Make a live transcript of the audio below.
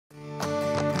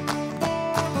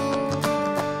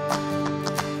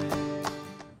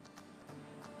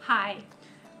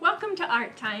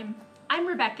Art Time. I'm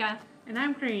Rebecca. And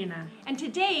I'm Karina. And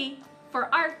today, for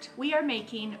art, we are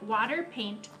making water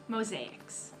paint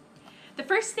mosaics. The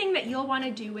first thing that you'll want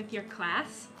to do with your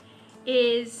class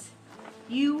is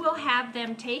you will have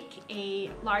them take a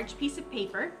large piece of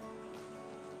paper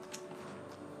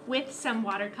with some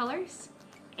watercolors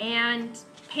and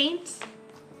paint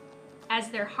as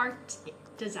their heart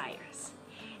desires.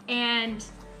 And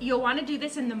you'll want to do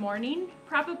this in the morning,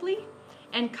 probably,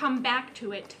 and come back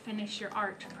to it to finish your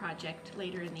art project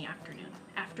later in the afternoon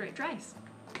after it dries.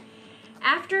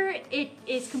 After it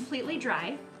is completely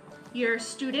dry, your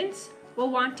students will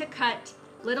want to cut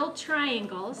little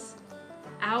triangles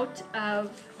out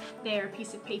of their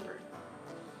piece of paper.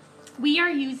 We are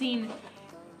using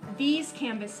these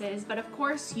canvases, but of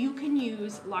course you can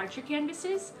use larger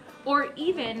canvases or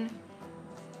even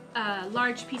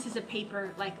large pieces of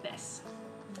paper like this.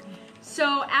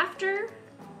 So after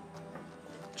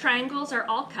triangles are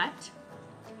all cut,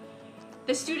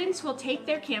 the students will take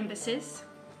their canvases,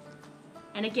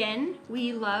 and again,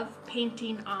 we love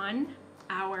painting on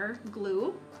our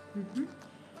glue.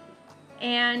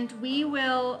 And we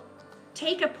will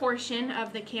take a portion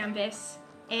of the canvas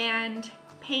and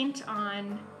paint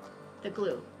on the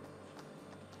glue.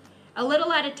 A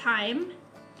little at a time,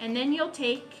 and then you'll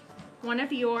take one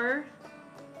of your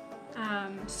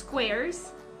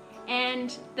squares,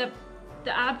 and the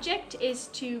object is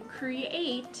to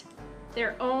create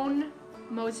their own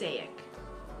mosaic.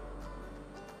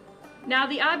 Now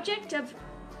the object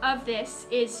of this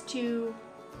is to,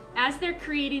 as they're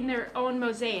creating their own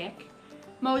mosaic,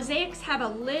 mosaics have a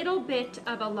little bit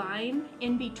of a line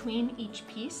in between each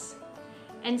piece.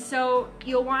 And so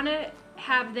you'll want to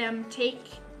have them take,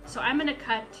 so I'm going to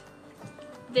cut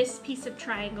this piece of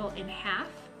triangle in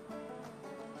half.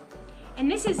 And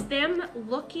this is them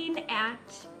looking at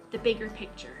the bigger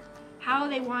picture, how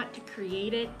they want to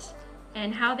create it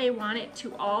and how they want it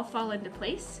to all fall into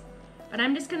place. But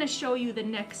I'm just going to show you the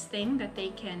next thing that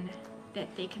they can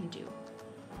do.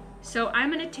 So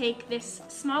I'm going to take this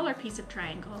smaller piece of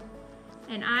triangle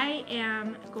and I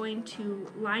am going to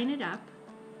line it up,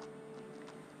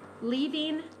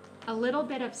 leaving a little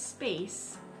bit of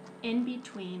space in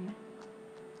between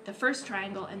the first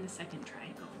triangle and the second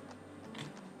triangle.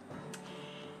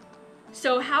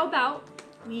 So how about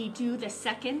we do the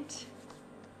second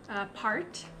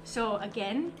part? So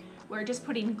again, we're just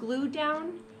putting glue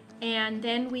down, and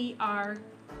then we are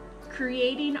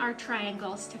creating our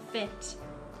triangles to fit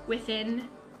within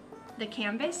the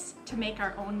canvas to make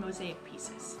our own mosaic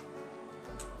pieces.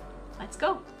 Let's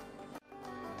go.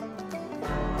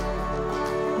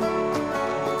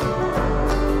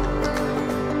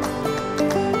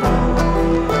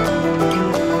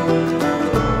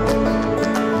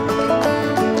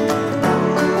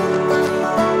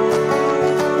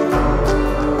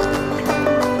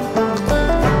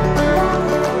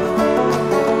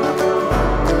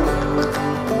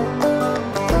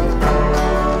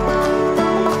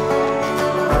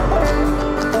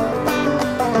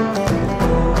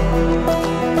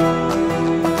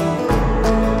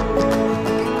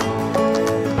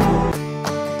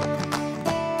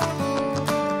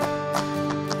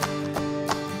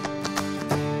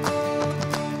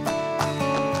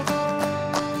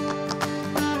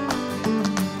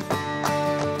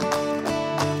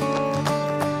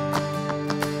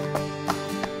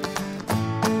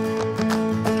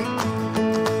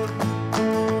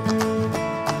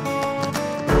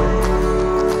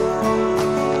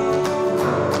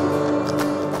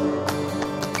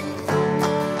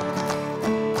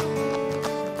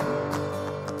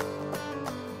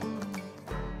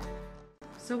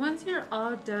 So once you're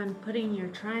all done putting your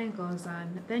triangles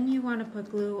on, then you want to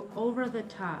put glue over the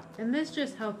top, and this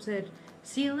just helps it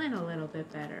seal in a little bit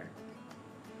better.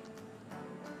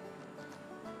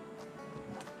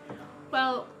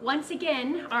 Well, once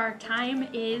again, our time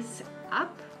is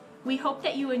up. We hope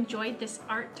that you enjoyed this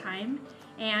art time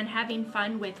and having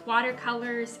fun with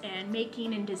watercolors and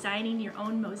making and designing your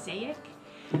own mosaic.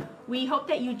 We hope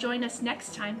that you join us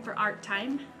next time for Art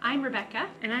Time. I'm Rebecca.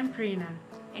 And I'm Karina.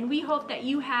 And we hope that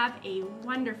you have a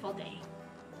wonderful day.